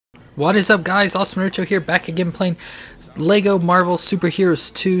What is up, guys? FallenRedZeo here, back again playing Lego Marvel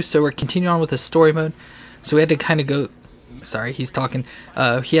Superheroes 2. So we're continuing on with the story mode. So we had to kind of go. Sorry, he's talking.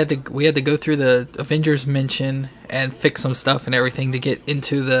 We had to go through the Avengers mention and fix some stuff and everything to get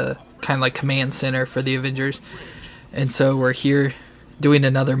into the kind of like command center for the Avengers. And so we're here doing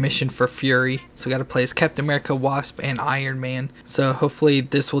another mission for Fury. So we got to play as Captain America, Wasp, and Iron Man. So hopefully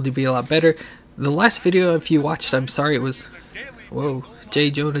this will be a lot better. The last video, if you watched, I'm sorry, it was, whoa, J.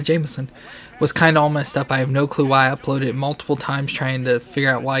 Jonah Jameson, was kind of all messed up. I have no clue why. I uploaded it multiple times trying to figure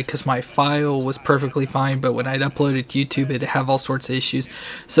out why, because my file was perfectly fine, but when I'd upload it to YouTube, it'd have all sorts of issues.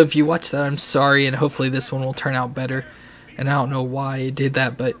 So if you watch that, I'm sorry, and hopefully this one will turn out better. And I don't know why it did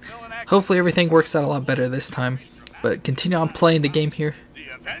that, but hopefully everything works out a lot better this time. But continue on playing the game here.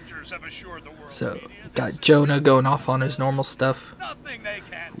 So, got Jonah going off on his normal stuff.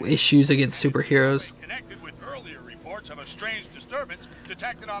 Issues against superheroes. Of a strange disturbance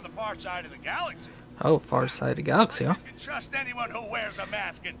detected on the far side of the galaxy. Oh, far side of the galaxy, huh? You can trust anyone who wears a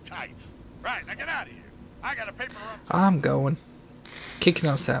mask and tights. Right, now get out of here. I got a paper run. I'm going. Kicking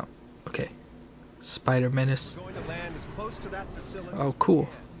us out. Okay. Spider Menace. Oh, cool.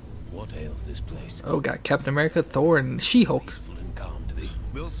 What ails this place? Oh, got Captain America, Thor, and She-Hulk.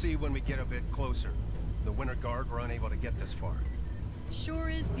 We'll see when we get a bit closer. The Winter Guard were unable to get this far. Sure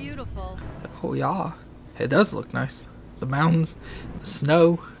is beautiful. Oh, yeah. It does look nice. The mountains, the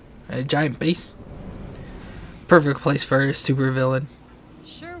snow, and a giant base. Perfect place for a supervillain.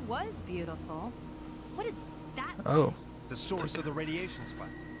 Sure was beautiful. What is that? Oh. The source of the radiation spike.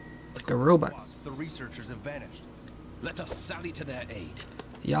 It's like a robot. The researchers have vanished. Let us sally to their aid.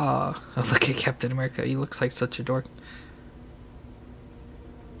 Yeah. Oh, look at Captain America. He looks like such a dork.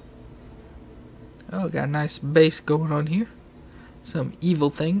 Oh, got a nice base going on here. Some evil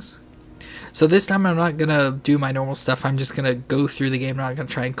things. So this time I'm not going to do my normal stuff. I'm just going to go through the game. I'm not going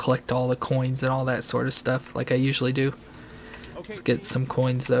to try and collect all the coins and all that sort of stuff like I usually do. Let's get some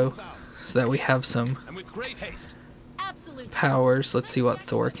coins though, so that we have some powers. Let's see what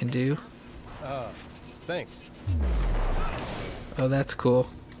Thor can do. Thanks. Oh, that's cool.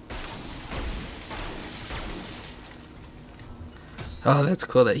 Oh, that's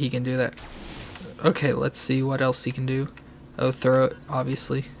cool that he can do that. Okay, let's see what else he can do. Oh, throw it,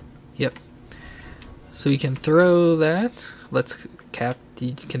 obviously. Yep. So he can throw that.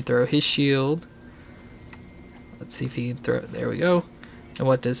 He can throw his shield. Let's see if he can throw it. There we go. And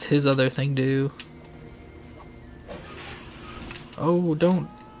what does his other thing do? Oh, don't.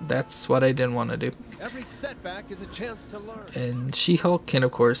 That's what I didn't want to do. Every setback is a chance to learn. And She-Hulk can,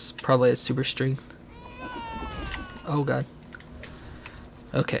 of course, probably has super strength. Oh, God.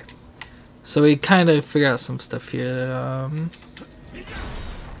 Okay. So we kind of figure out some stuff here.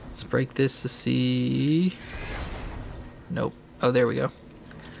 Let's break this to see. Nope. Oh, there we go.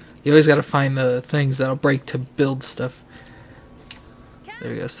 You always got to find the things that'll break to build stuff.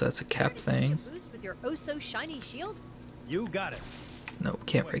 There we go. So that's a cap thing. Boost with your oh so shiny shield? You got it. Nope,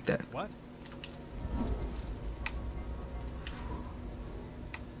 can't break that. What?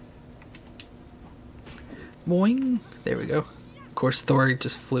 Boing. There we go. Of course, Thor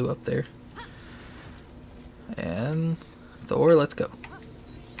just flew up there. And Thor, let's go.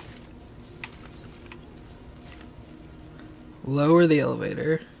 Lower the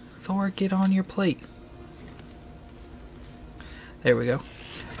elevator. Thor, get on your plate. There we go.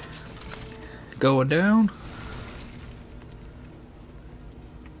 Going down.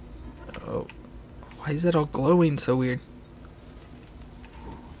 Oh. Why is that all glowing so weird?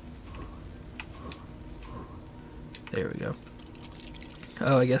 There we go.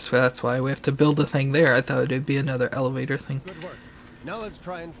 Oh, I guess that's why we have to build a thing there. I thought it'd be another elevator thing. Good work. Now let's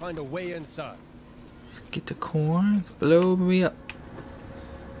try and find a way inside. Let's get the corn. Blow me up.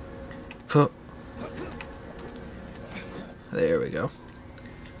 Put. There we go.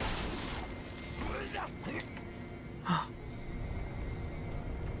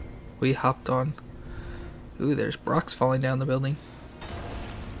 We hopped on. Ooh, there's Brock's falling down the building.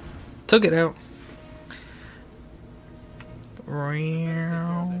 Took it out.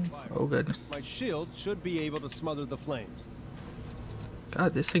 Oh, good. My shield should be able to smother the flames.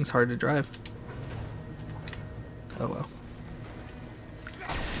 God, this thing's hard to drive. Oh well.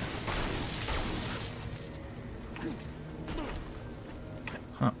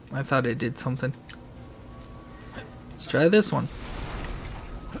 Huh, I thought it did something. Let's try this one.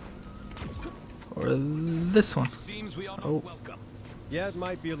 Or this one. Oh. Yeah, it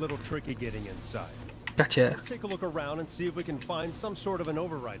might be a little tricky getting inside. Gotcha. Let's take a look around and see if we can find some sort of an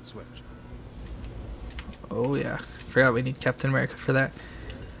override switch. Oh yeah. Forgot we need Captain America for that.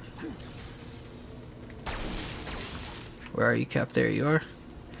 Where are you, Cap? There you are.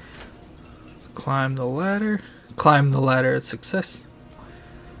 Climb the ladder. Climb the ladder. Success.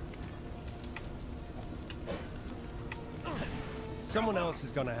 Someone else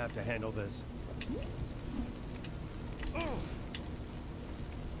is gonna have to handle this.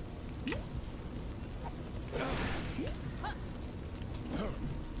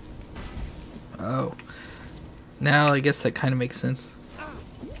 Oh. Now I guess that kind of makes sense.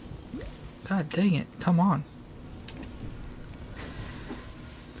 God dang it. Come on.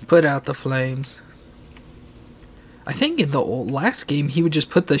 Put out the flames. I think in the last game he would just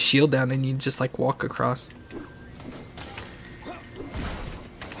put the shield down and you'd just like walk across.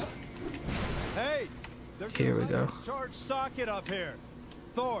 Hey, Here we go. Charge socket up here.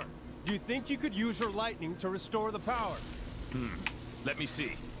 Thor, do you think you could use your lightning to restore the power? Let me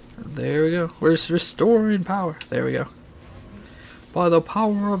see. There we go. We're just restoring power. There we go. By the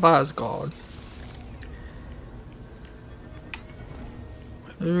power of Asgard.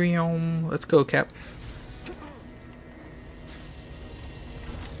 Let's go, Cap.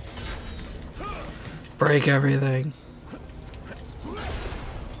 Break everything.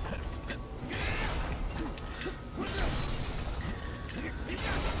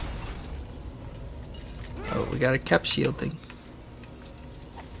 Oh, we got a Cap shield thing.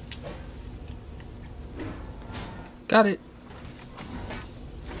 Got it.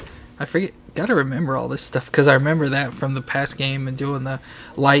 I forget. Gotta remember all this stuff because I remember that from the past game and doing the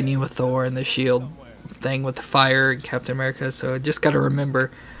lightning with Thor and the shield thing with the fire and Captain America. So I just gotta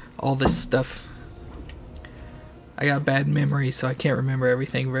remember all this stuff. I got bad memory, so I can't remember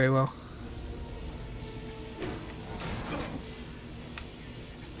everything very well.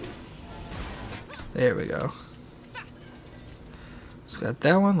 There we go. So got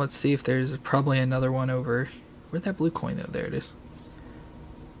that one. Let's see if there's probably another one over. Where'd that blue coin go? There it is.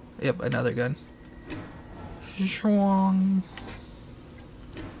 Yep, another gun. Shwang.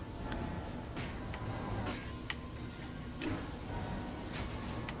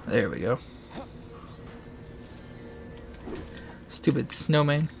 There we go. Stupid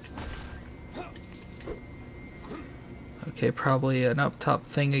snowman. Okay, probably an up top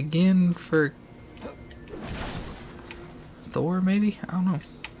thing again for Thor, maybe? I don't know.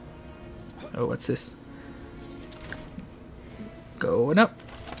 Oh, what's this? Going up.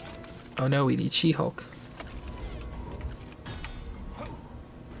 Oh no, we need She-Hulk. Oh,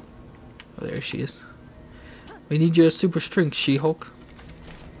 there she is. We need your super strength, She-Hulk.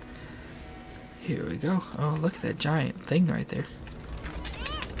 Here we go. Oh, look at that giant thing right there.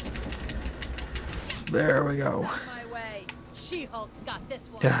 There we go. Not my way. She-Hulk's got this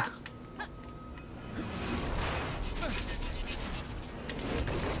one. Yeah.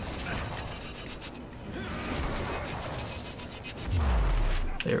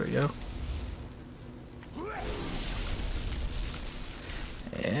 There we go.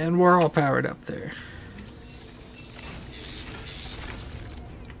 And we're all powered up there.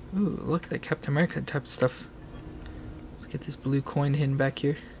 Ooh, look at that Captain America type of stuff. Let's get this blue coin hidden back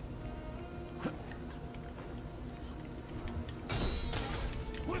here.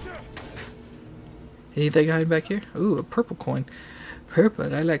 Anything hiding back here? Ooh, a purple coin.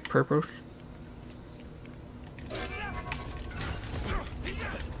 Purple, I like purple.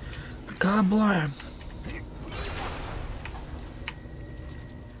 God blind.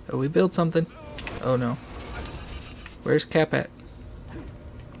 Oh, we built something. Oh no. Where's Cap at?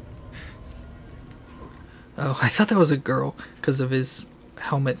 Oh, I thought that was a girl because of his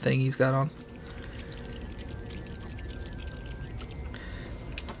helmet thing he's got on.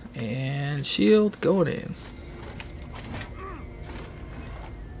 And shield going in.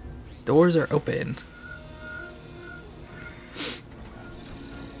 Doors are open.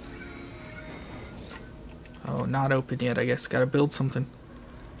 Oh, not open yet, I guess. Gotta build something.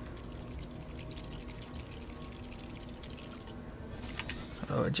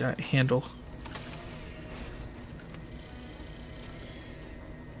 Oh, a giant handle.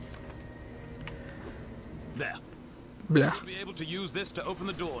 There. Blah. We'll be able to use this to open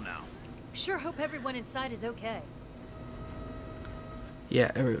the door now. Sure hope everyone inside is okay.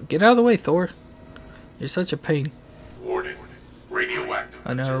 Yeah, get out of the way, Thor. You're such a pain. Warning. Radioactive.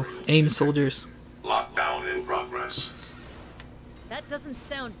 I know. material Aim, detected. soldiers. Lockdown in progress. That doesn't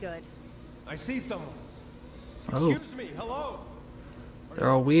sound good. I see someone. Oh, Excuse me, hello? they're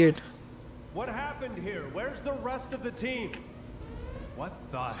all weird. What happened here? Where's the rest of the team? What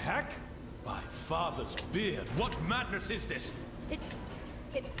the heck? By father's beard, what madness is this?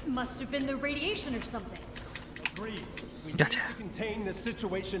 It must have been the radiation or something. Agreed. We Gotcha. need to contain this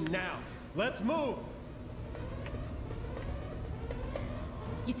situation now. Let's move.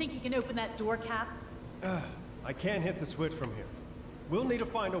 You think you can open that door, Cap? I can't hit the switch from here. We'll need to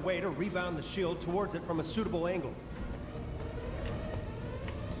find a way to rebound the shield towards it from a suitable angle.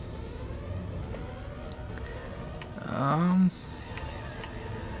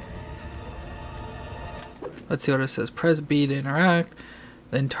 Let's see what it says. Press B to interact,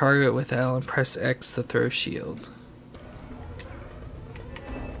 then target with L and press X to throw shield.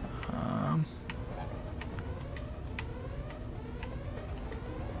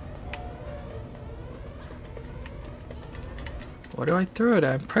 What do I throw it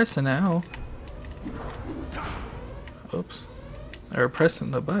at? I'm pressing L. Oops. Or pressing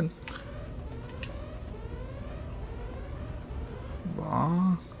the button.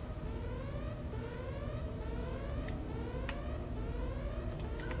 Bah.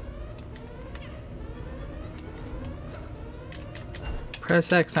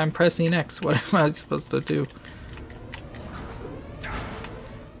 Press X. I'm pressing X. What am I supposed to do?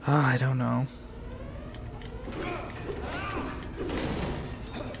 I don't know.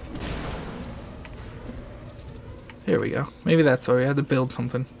 Here we go. Maybe that's why we had to build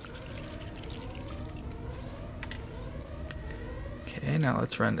something. Okay, now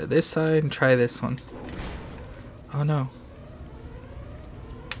let's run to this side and try this one. Oh no.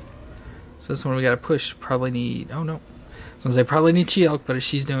 So this one we gotta push. Probably need... Oh no. Since I probably need She-Hulk, but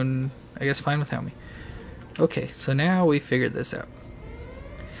she's doing, I guess, fine without me. Okay, so now we figured this out.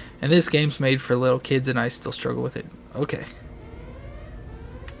 And this game's made for little kids and I still struggle with it. Okay.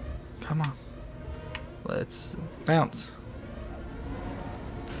 Come on. Let's bounce.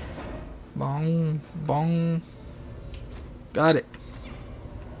 Bong, bong. Got it.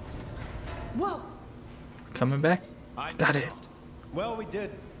 Whoa! Coming back. Got it. Well, we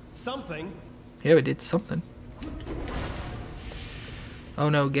did something. Yeah, we did something. Oh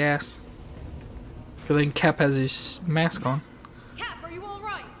no, gas. Because then Cap has his mask on. Cap, are you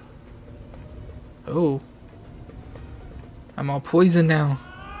alright? Oh. I'm all poisoned now.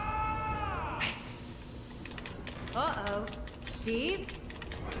 Uh-oh. Steve?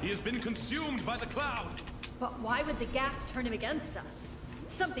 He has been consumed by the cloud. But why would the gas turn him against us?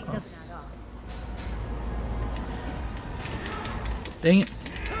 Something doesn't add up. Dang it.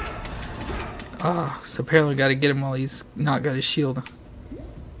 Ah, so apparently gotta get him while he's not got his shield.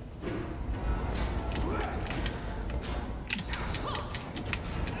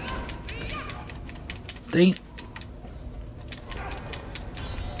 Dang it.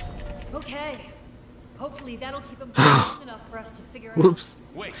 Okay. Hopefully that'll keep him strong enough for us to figure out. Whoops.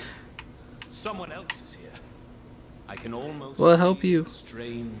 Wait, someone else is here. I can almost We'll help you.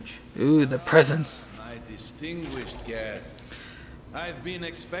 Strange. Ooh, the presents. My distinguished guests. I've been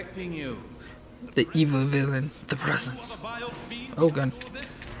expecting you. The evil villain. The presents. Oh, gun.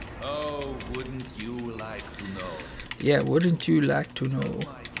 Oh, wouldn't you like to know? Yeah, wouldn't you like to know?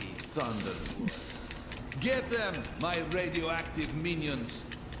 Mighty thunder. Get them, my radioactive minions.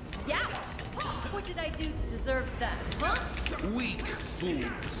 Yeah. What did I do to deserve that, huh? Weak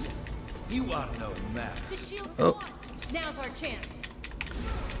fools. You are no match. The shield's Oh. gone. Now's our chance.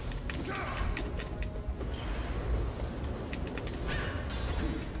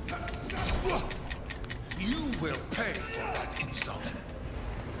 You will pay for that insult.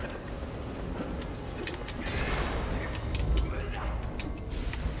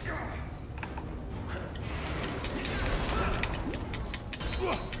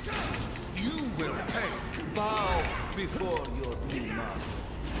 You will pay. Bow before your new master.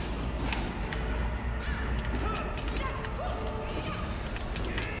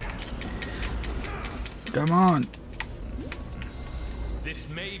 Come on. This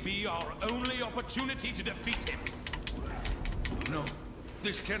may be our only opportunity to defeat him. No,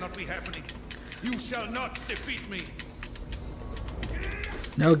 this cannot be happening. You shall not defeat me.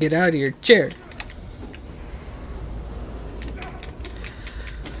 No, get out of your chair.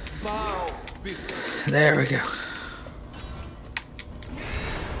 Bow before. There we go.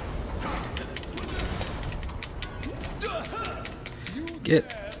 Get.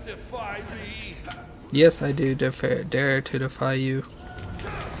 Defy me. Yes, I do dare to defy you.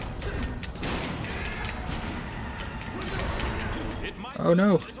 Oh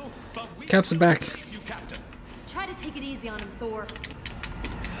no. Cap's back. Try to take it easy on him, Thor.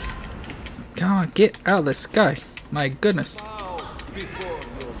 Come on, get out of the sky. My goodness. Bow before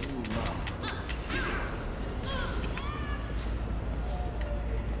your new master.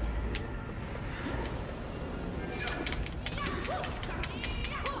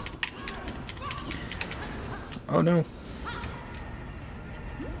 Oh no.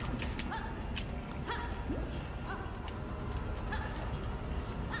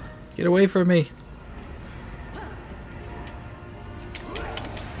 Get away from me.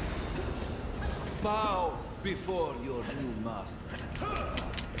 Bow before your new master.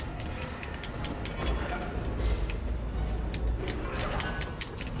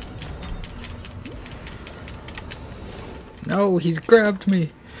 No, he's grabbed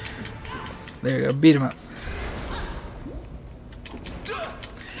me. There you go. Beat him up.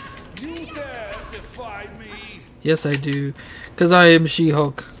 You dare defy me? Yes, I do. Because I am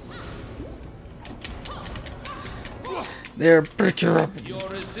She-Hulk. There, butcher up. Your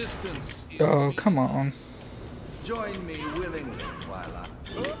resistance is Oh, come on. Join me willingly while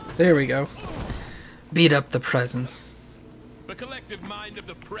I... There we go. Beat up the presence. The collective mind of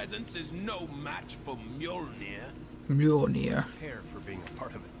the presence is no match for Mjolnir. Mjolnir. Care for being a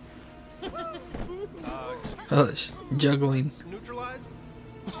part of it. Oh, juggling. Neutralize?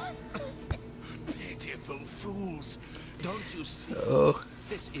 Pitiful fools. Don't you see? Oh,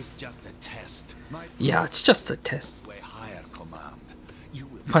 This is just a test. My yeah, it's just a test. way higher command. You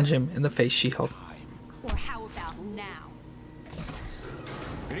will Punch him in the face, She-Hulk. time. Or how about now?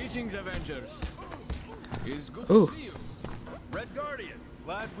 Greetings, Avengers. It's good Ooh. to see you. Red Guardian.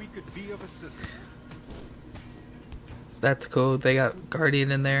 Glad we could be of assistance. That's cool. They got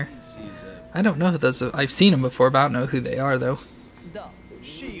Guardian in there. Sees I don't know who those are. I've seen them before, but I don't know who they are, though.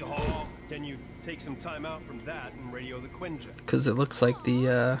 She-Hulk. Can you take some time out from that and radio the Quinjet? Because it looks like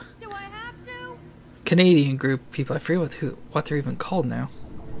the Do I have to? Canadian group people. I forget what they're even called now.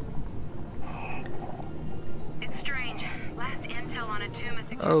 It's strange. Last intel on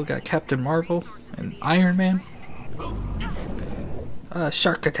Attuma. Oh, got Captain Marvel and Iron Man.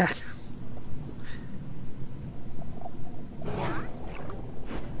 Shark attack.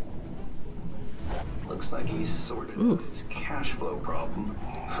 Looks like he's sorted Ooh. out his cash flow problem.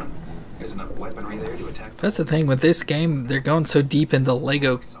 There's enough weaponry there to attack. That's the thing with this game. They're going so deep into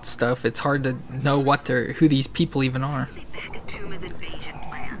Lego stuff. It's hard to know who these people even are. Attuma's invasion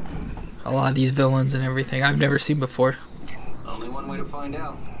plans. A lot of these villains and everything I've never seen before. Only one way to find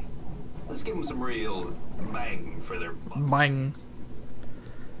out. Let's give them some real bang for their buck. Bang.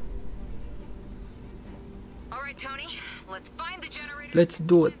 All right, Tony. Let's find the generator. Let's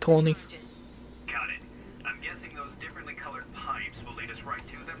do it, Tony. Got it. I'm guessing those differently colored pipes will lead us right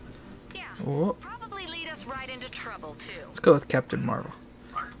to them. Yeah. Oh, Probably lead us right into trouble too. let's go with Captain Marvel.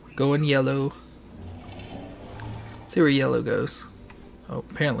 Go in yellow. See where yellow goes. Oh,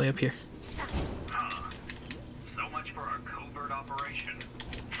 apparently up here. So much for our covert operation.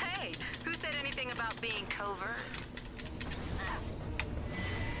 Hey, who said anything about being covert?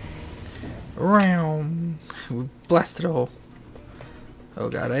 Round. We blasted a hole. Oh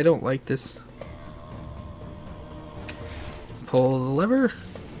god, I don't like this. Pull the lever.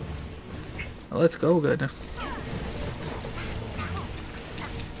 Oh, let's go, goodness.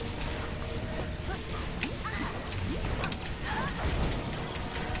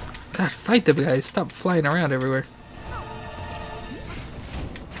 God, fight the guys. Stop flying around everywhere.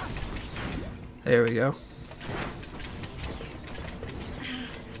 There we go.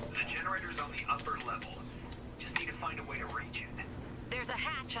 The generator's on the upper level. Just need to find a way to reach it. There's a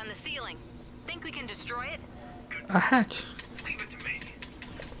hatch on the ceiling. Think we can destroy it? A hatch. Leave it to me.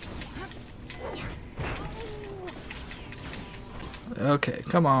 Okay,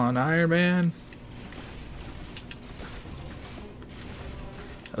 come on, Iron Man.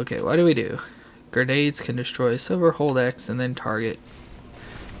 Okay, what do we do? Grenades can destroy silver, hold X, and then target.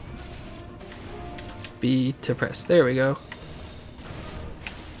 B to press. There we go.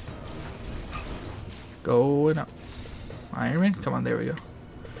 Going up. Iron Man, come on, there we go.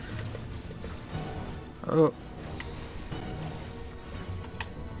 Oh.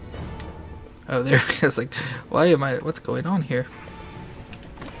 Oh, there we go. I was like, what's going on here?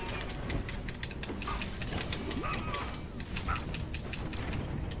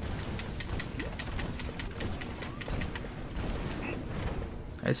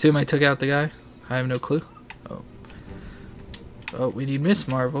 I assume I took out the guy. I have no clue. Oh. Oh, we need Miss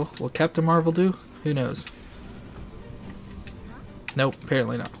Marvel. Will Captain Marvel do? Who knows? Nope,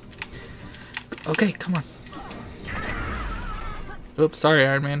 apparently not. Okay, come on. Oops, sorry,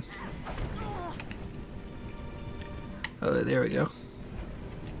 Iron Man. Oh, there we go.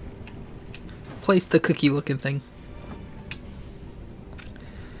 Place the cookie-looking thing.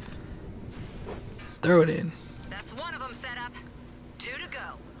 Throw it in. That's one of them set up. 2 to go.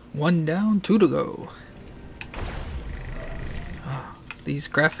 One down, 2 to go. Oh, these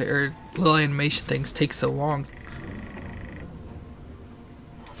graphic or little animation things take so long.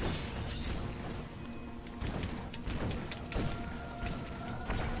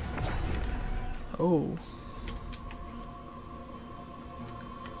 Oh.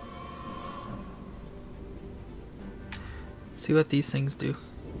 See what these things do.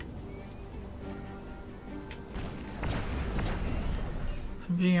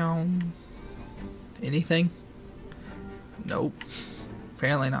 Anything? Nope.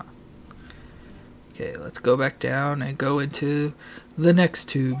 Apparently not. Okay, let's go back down and go into the next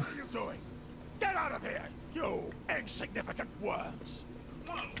tube. What are you doing? Get out of here, you insignificant worms!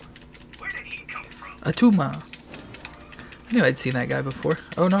 Whoa! Where did he come from? Attuma. I knew I'd seen that guy before.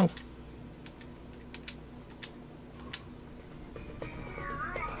 Oh no.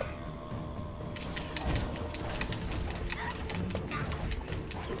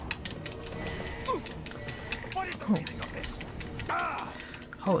 What is the meaning of this? Ah!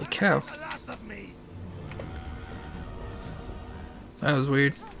 Holy cow. The last of me! That was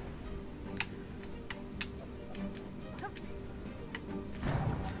weird.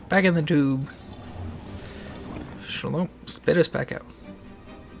 Back in the tube. Shalom. Spit us back out.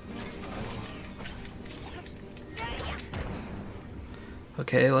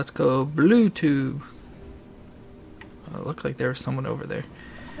 Okay, let's go blue tube. Oh, it looked like there was someone over there.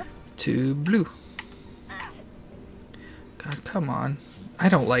 To blue. God, come on. I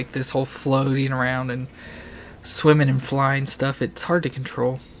don't like this whole floating around and swimming and flying stuff. It's hard to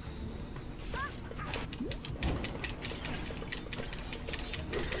control.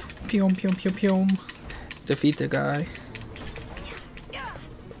 Pyom, pyom, pyom, pyom. Defeat the guy.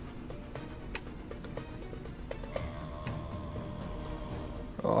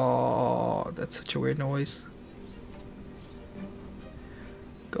 Oh, that's such a weird noise.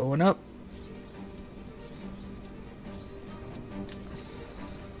 Going up.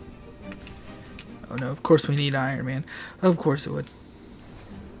 Oh no, of course we need Iron Man. Of course it would.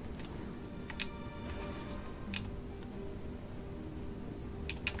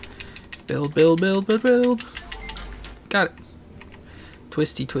 Build, build, build, build, build. Got it.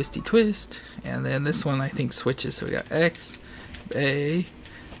 Twisty, twisty, twist. And then this one I think switches. So we got X, A,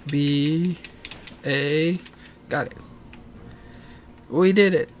 B, A. Got it. We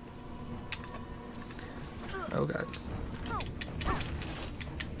did it. Oh god.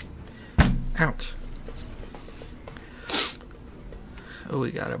 Ouch. Oh,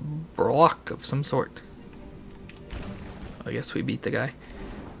 we got a block of some sort. I guess we beat the guy.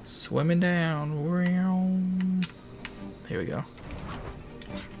 Swimming down. Here we go.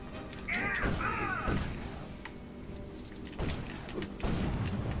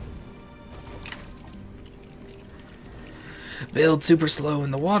 Build super slow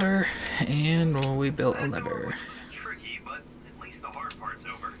in the water, and we built a lever. Tricky, but at least the hard part's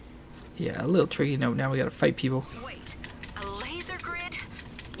over. Yeah, a little tricky. No, now we gotta fight people. Wait, a laser grid?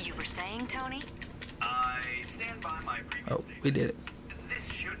 You were saying, Tony? I stand by my previous Oh, we did it.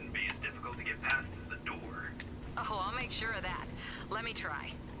 This shouldn't be as difficult to get past as the door. Oh, I'll make sure of that. Let me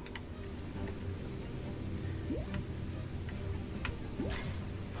try.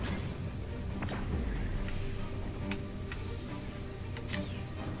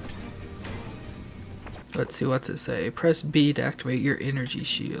 Let's see, what's it say? Press B to activate your energy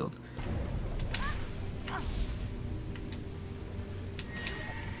shield.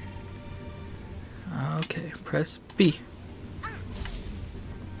 Okay, press B.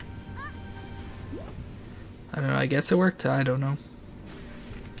 I don't know, I guess it worked. I don't know.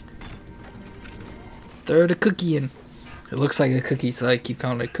 Throw the cookie in. It looks like a cookie, so I keep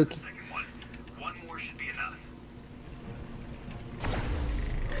calling it a cookie. One more should be enough.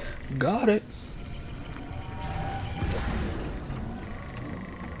 Got it.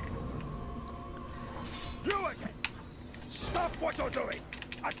 You again! Stop what you're doing!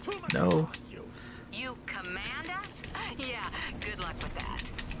 Attuma No. commands you. You command us? Yeah, good luck with that.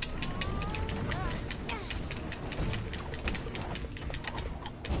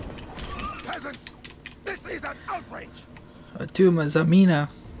 Peasants! This is an outrage! Attuma Zamina.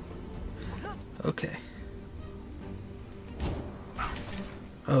 Okay.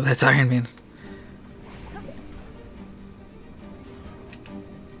 Oh, that's Iron Man.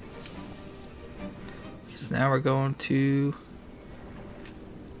 So now we're going to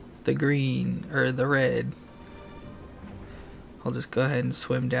the green, or the red. I'll just go ahead and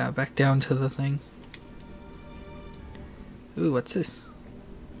swim down, back down to the thing. Ooh, what's this?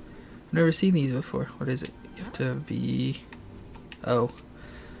 I've never seen these before. What is it? You have to be... Oh.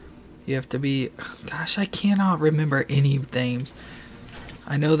 You have to be... Gosh, I cannot remember any names.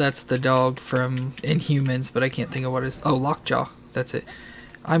 I know that's the dog from Inhumans, but I can't think of what it is. Oh, Lockjaw. That's it.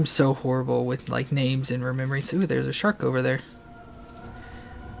 I'm so horrible with like names and remembering. Ooh, there's a shark over there.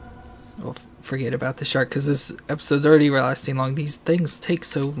 Well, forget about the shark because this episode's already lasting long. These things take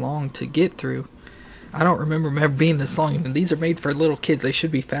so long to get through. I don't remember them ever being this long. And these are made for little kids. They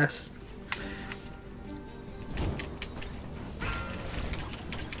should be fast.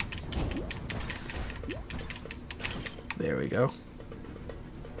 There we go.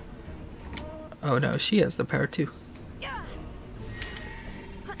 Oh no, she has the power too.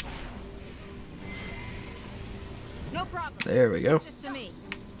 There we go. Just to me.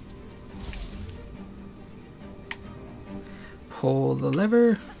 Pull the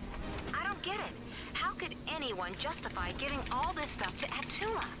lever. I don't get it. How could anyone justify giving all this stuff to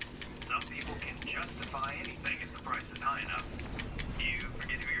Attuma? Some people can justify anything if the price is high enough. You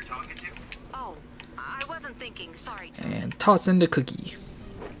forget who you're talking to? Oh, I wasn't thinking. Sorry. And toss in the cookie.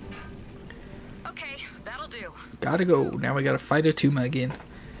 Okay, that'll do. Gotta go. Now we gotta fight Attuma again.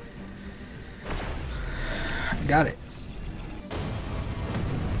 Got it.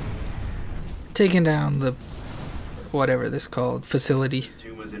 Taking down the whatever this called facility.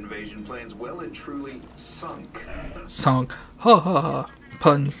 Attuma's invasion plans well and truly sunk. Song. Ha ha ha.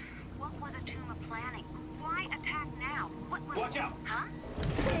 Puns. What was Attuma planning? Why attack now? What was... Watch out! Huh?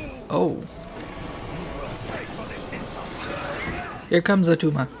 Oh. Here comes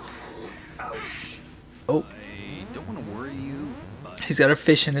Attuma. Ouch. Oh. I don't want to worry you, but He's got a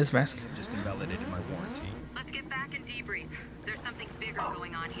fish in his mask. I just invalidated my warranty. Let's get back and debrief. There's something bigger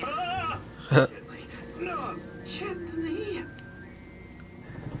going on here. No, gently.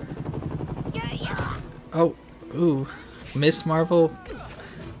 Oh. Ooh. Miss Marvel.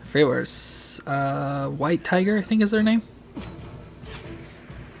 I forget where it's, White Tiger, I think is their name.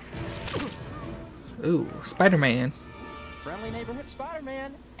 Ooh. Spider-Man. Friendly neighborhood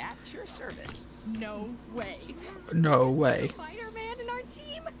Spider-Man at your service. No way. No way. Spider-Man in our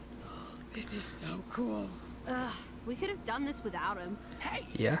team? This is so cool. Ugh, we could have done this without him. Hey,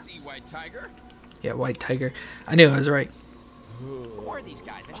 Yeah. see White Tiger? Yeah, White Tiger. I knew I was right. Who are these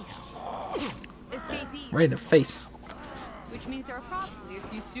guys anyhow? Escapees. Right in the face. Which means there are probably a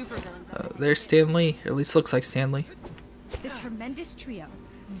few supervillains. There's Stan Lee. Or at least looks like Stan Lee. The tremendous trio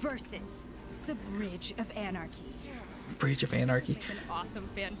versus the Bridge of Anarchy. Breach of Anarchy. An awesome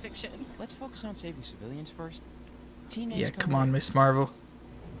fan fiction. Let's focus on saving civilians first. Teenage Yeah, come on, Miss Marvel.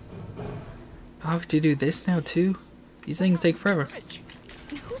 I'll have to do this now, too? These things take forever.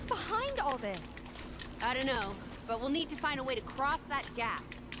 And who's behind all this? I don't know, but we'll need to find a way to cross that gap.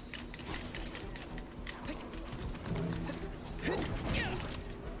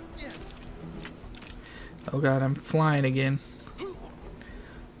 Oh god, I'm flying again.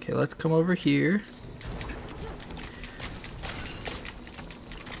 Okay, let's come over here.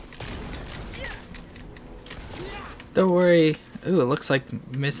 Don't worry. Ooh, it looks like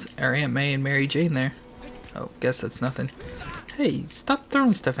Miss or Aunt May and Mary Jane there. Oh, guess that's nothing. Hey, stop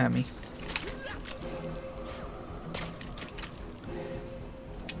throwing stuff at me.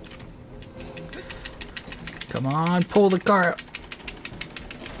 Come on, pull the car up.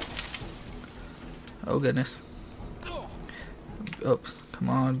 Oh goodness. Oops. Come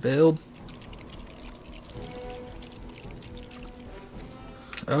on, build.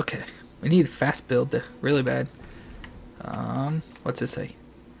 Okay. We need a fast build really bad. What's it say?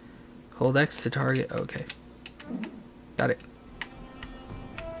 Hold X to target. Okay. Got it.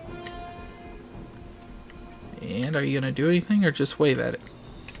 And are you gonna do anything or just wave at it?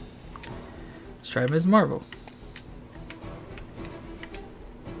 Let's try Ms. Marvel.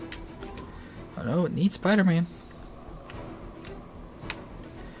 Oh no, it needs Spider-Man.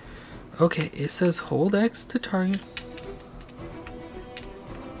 Okay, it says hold X to target.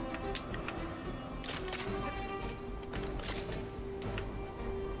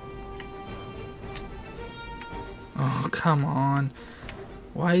 Oh, come on.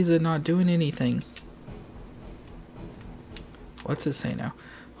 Why is it not doing anything? What's it say now?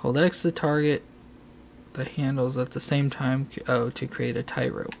 Hold X to target the handles at the same time. Oh, to create a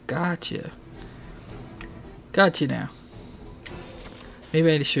tightrope. Gotcha. Gotcha now.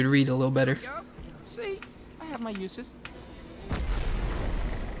 Maybe I should read a little better. Yup. See, I have my uses.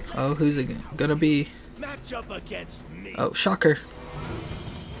 Oh, who's it gonna be? Match up against me. Oh, shocker.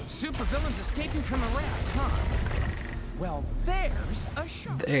 Supervillains escaping from a raft, huh? Well, there's a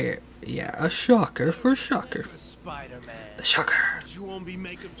shocker. There. Yeah, a shocker for shocker. Spider-Man. The shocker. You won't be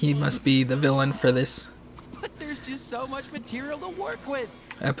making He fun must be the villain for this But there's just so much material to work with.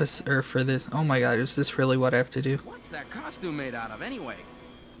 episode, or for this. Oh my god, is this really what I have to do? What's that costume made out of, anyway?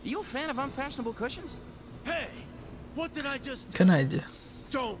 Are you a fan of unfashionable cushions? Hey, what did I just... Can I do?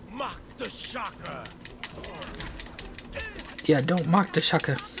 Don't mock the shocker. Yeah, don't mock the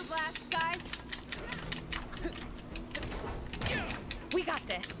shocker. Shocker blasts, guys. We got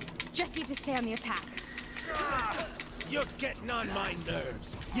this. Just need to stay on the attack. You're getting on my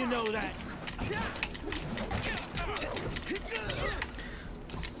nerves. You know that.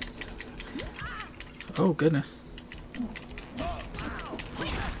 Oh goodness.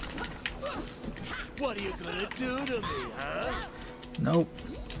 What are you gonna do to me, huh? Nope.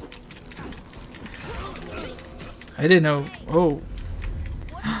 I didn't know. Oh.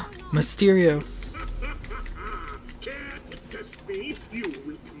 Mysterio.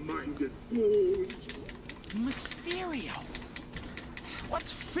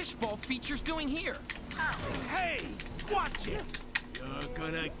 What's Fishbowl Features doing here? Hey, watch it! You're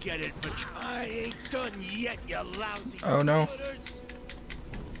gonna get it, but I ain't done yet, you lousy. Oh no.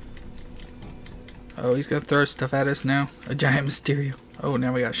 Oh, he's gonna throw stuff at us now. A giant Mysterio. Oh,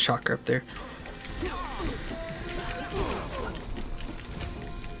 now we got Shocker up there.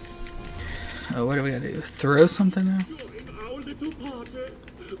 Oh, what do we gotta do? Throw something now? Our little party.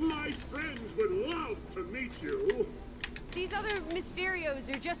 My friends would love to meet you. These other Mysterios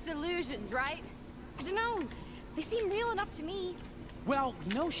are just illusions, right? I don't know. They seem real enough to me. Well,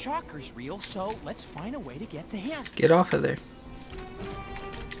 we know Shocker's real, so let's find a way to get to him. Get off of there.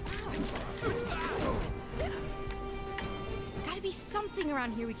 Gotta be something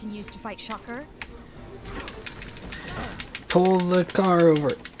around here we can use to fight Shocker. Pull the car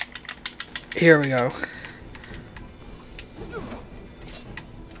over. Here we go.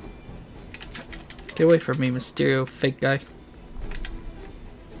 Get away from me, Mysterio, fake guy.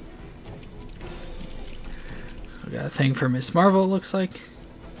 We got a thing for Miss Marvel, it looks like.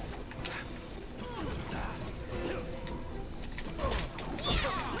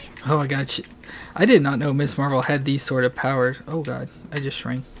 Oh my god, I did not know Miss Marvel had these sort of powers. Oh god, I just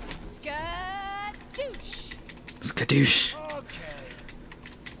shrank. Skadoosh! Skadoosh. Okay.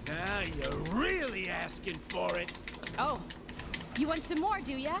 Now you're really asking for it. Oh, you want some more,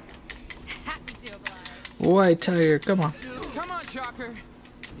 do ya? Happy to oblige. White Tiger, come on. Come on, Shocker.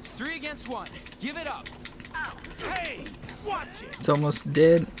 It's 3 against 1. Give it up. Hey, watch it. It's almost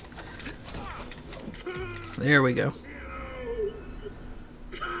dead. There we go.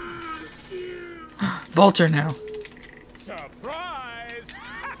 Vulture now. Surprise!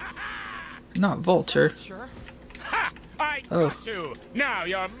 Not Vulture. Sure. Ha! I got you. Now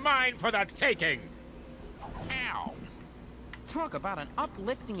you're mine for the taking. Ow. Talk about an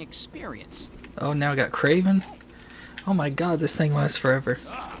uplifting experience. Oh, now we got Kraven. Oh my god, this thing lasts forever.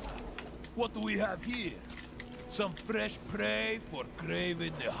 What do we have here? Some fresh prey for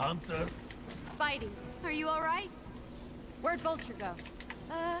Kraven the Hunter? Spidey, are you alright? Where'd Vulture go?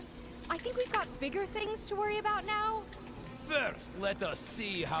 I think we've got bigger things to worry about now. First, let us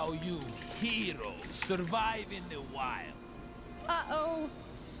see how you heroes survive in the wild. Uh-oh.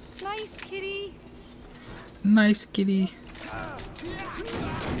 Nice kitty. Nice kitty.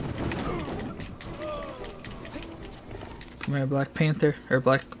 Come here, Black Panther. Or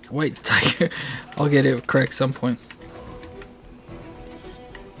White Tiger. I'll get it correct some point.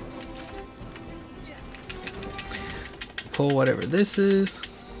 Pull whatever this is.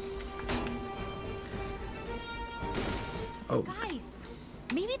 Oh. Guys,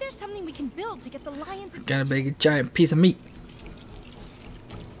 maybe there's something we can build to get the lions. Got a big giant piece of meat.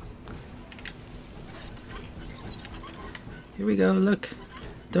 Here we go, look.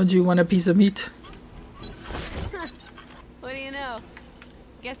 Don't you want a piece of meat? What do you know?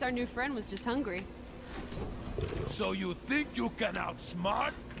 Guess our new friend was just hungry. So you think you can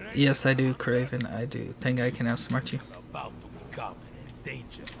outsmart Kraven? Yes, I do, Kraven. I do think I can outsmart you. About to become an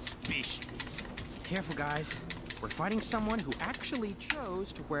endangered species. Careful, guys. We're fighting someone who actually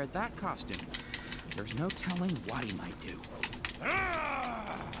chose to wear that costume. There's no telling what he might do.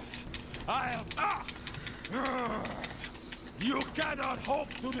 You cannot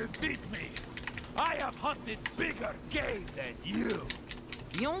hope to defeat me. I have hunted bigger game than you.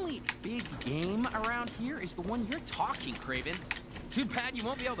 The only big game around here is the one you're talking, Kraven. Too bad you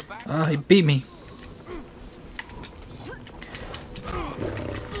won't be able to back. He beat me.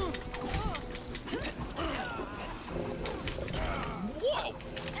 Whoa!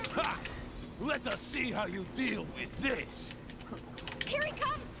 Ha! Let us see how you deal with this. Here he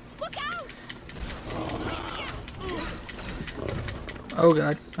comes! Look out! Oh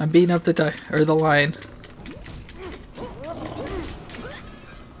god, I'm beating up the lion.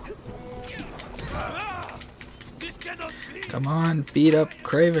 Come on, beat up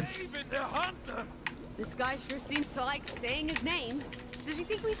Kraven. This guy sure seems to like saying his name. Does he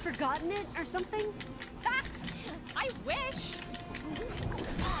think we've forgotten it or something? Ah, I wish!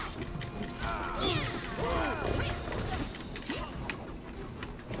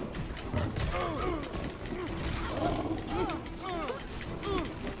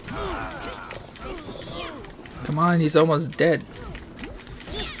 Come on, he's almost dead.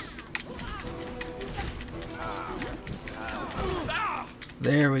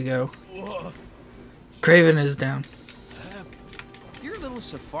 There we go. Kraven is down. Your little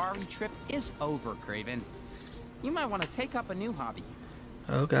safari trip is over, Kraven. You might want to take up a new hobby.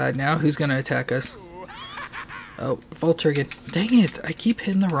 Oh god, now who's gonna attack us? Oh, Vulture again. Dang it, I keep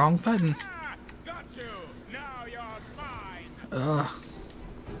hitting the wrong button. Got you. Now you're mine.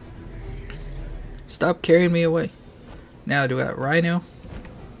 Stop carrying me away. Now, do I got Rhino?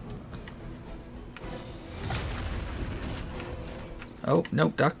 Oh,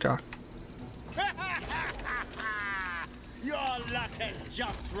 nope, Doctor. Your luck has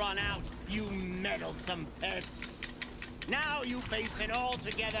just run out, you meddlesome pests. Now you face an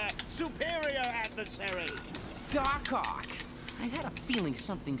altogether superior adversary. Doc Ock! I had a feeling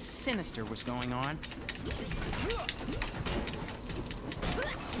something sinister was going on.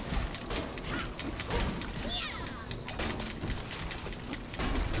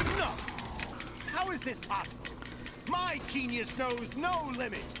 No! How is this possible? My genius knows no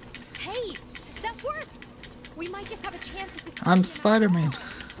limit. Hey, that worked. We might just have a chance of defeating I'm Spider-Man.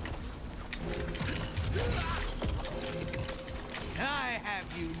 I have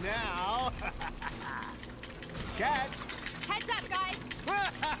you now. Catch. Heads up, guys.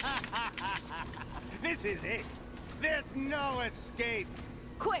 This is it. There's no escape.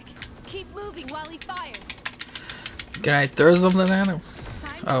 Quick, keep moving while he fires. Can I throw something at him?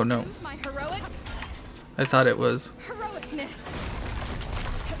 Time Oh to no. prove my heroic I thought it was. heroicness.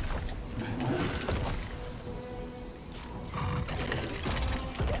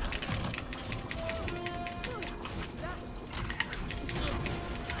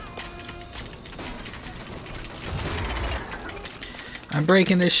 I'm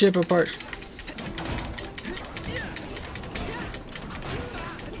breaking this ship apart.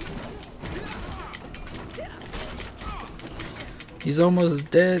 He's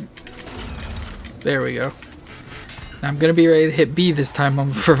almost dead. There we go. Now I'm gonna be ready to hit B this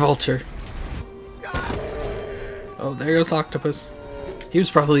time for Vulture. Oh, there goes Octopus. He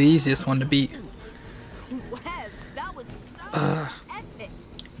was probably the easiest one to beat. Webs, that was so epic.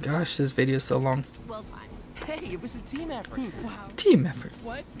 Gosh, this video is so long. Well timed. Hey, it was a team effort. Wow. Team effort.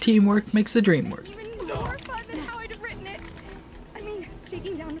 What? Teamwork makes the dream work. Even more fun than how I'd written it. I mean,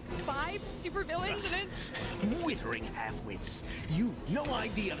 taking down 5 supervillains in it. Withering halfwits. You've no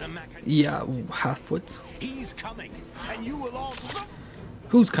idea the mechanism. Yeah, halfwits. He's coming, and you will all.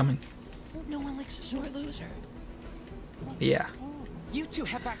 Who's coming? No one likes a sore loser. Yeah. You two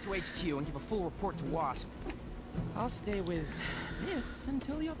head back to HQ and give a full report to WASP. I'll stay with this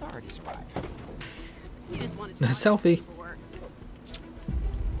until the authorities arrive. You just wanted The selfie.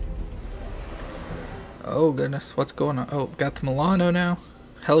 Oh goodness, what's going on? Oh, got the Milano now.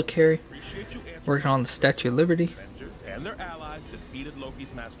 Helicarrier. Working on the Statue of Liberty. Avengers and their allies defeated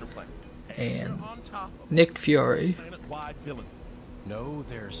Loki's master plan. And On top of Nick Fury. planet-wide villain. No,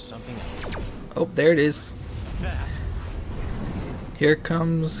 there's something else. Oh, there it is. That Here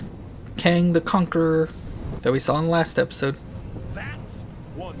comes Kang the Conqueror that we saw in the last episode. That's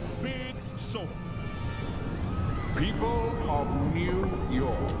one big sword. People of New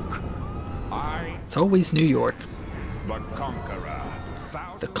York, I, It's always New York. the Conqueror.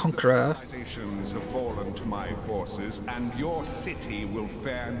 The Conqueror. Civilizations have fallen to my forces, and your city will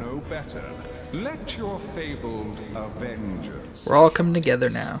fare no better. Let your fabled Avengers. We're all coming together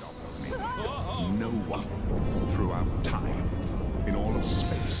now. No one throughout time, in all of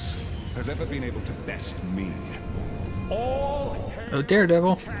space, has ever been able to best me. All Oh,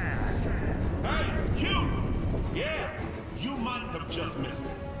 Daredevil. Hey, you! Yeah, you might have just missed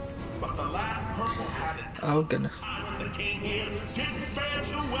it. But the last purple habit Oh goodness. the king here didn't fare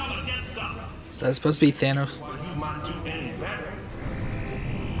too well against us. Is that supposed to be Thanos? Well, you might do any better.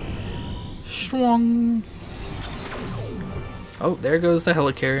 Strong. Oh, there goes the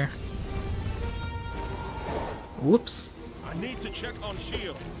helicarrier. Whoops. I need to check on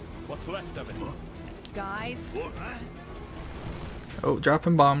S.H.I.E.L.D. What's left of it. Guys, Oh,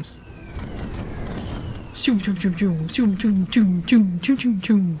 dropping bombs. Shoo, shoo, shoo, shoo, shoo, shoo, shoo, shoo, shoo, shoo,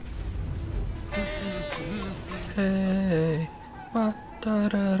 shoo. Hey. What? Da,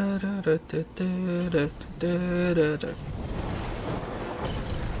 da, da, da, da, da, da, da, da, da.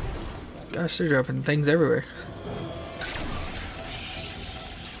 Gosh, they're dropping things everywhere.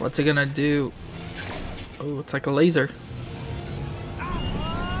 What's it gonna do? Oh, it's like a laser.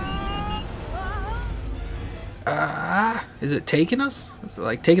 Ah, is it taking us? Is it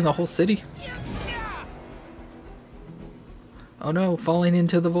like taking the whole city? Oh no, falling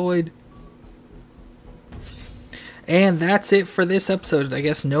into the void. And that's it for this episode. I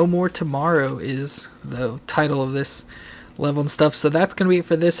guess No More Tomorrow is the title of this level and stuff. So that's going to be it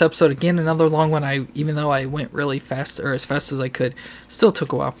for this episode. Again, another long one. Even though I went really fast, or as fast as I could, still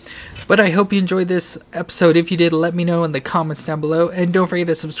took a while. But I hope you enjoyed this episode. If you did, let me know in the comments down below. And don't forget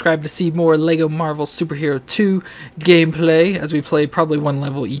to subscribe to see more Lego Marvel Superhero 2 gameplay, as we play probably one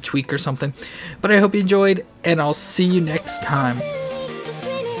level each week or something. But I hope you enjoyed, and I'll see you next time.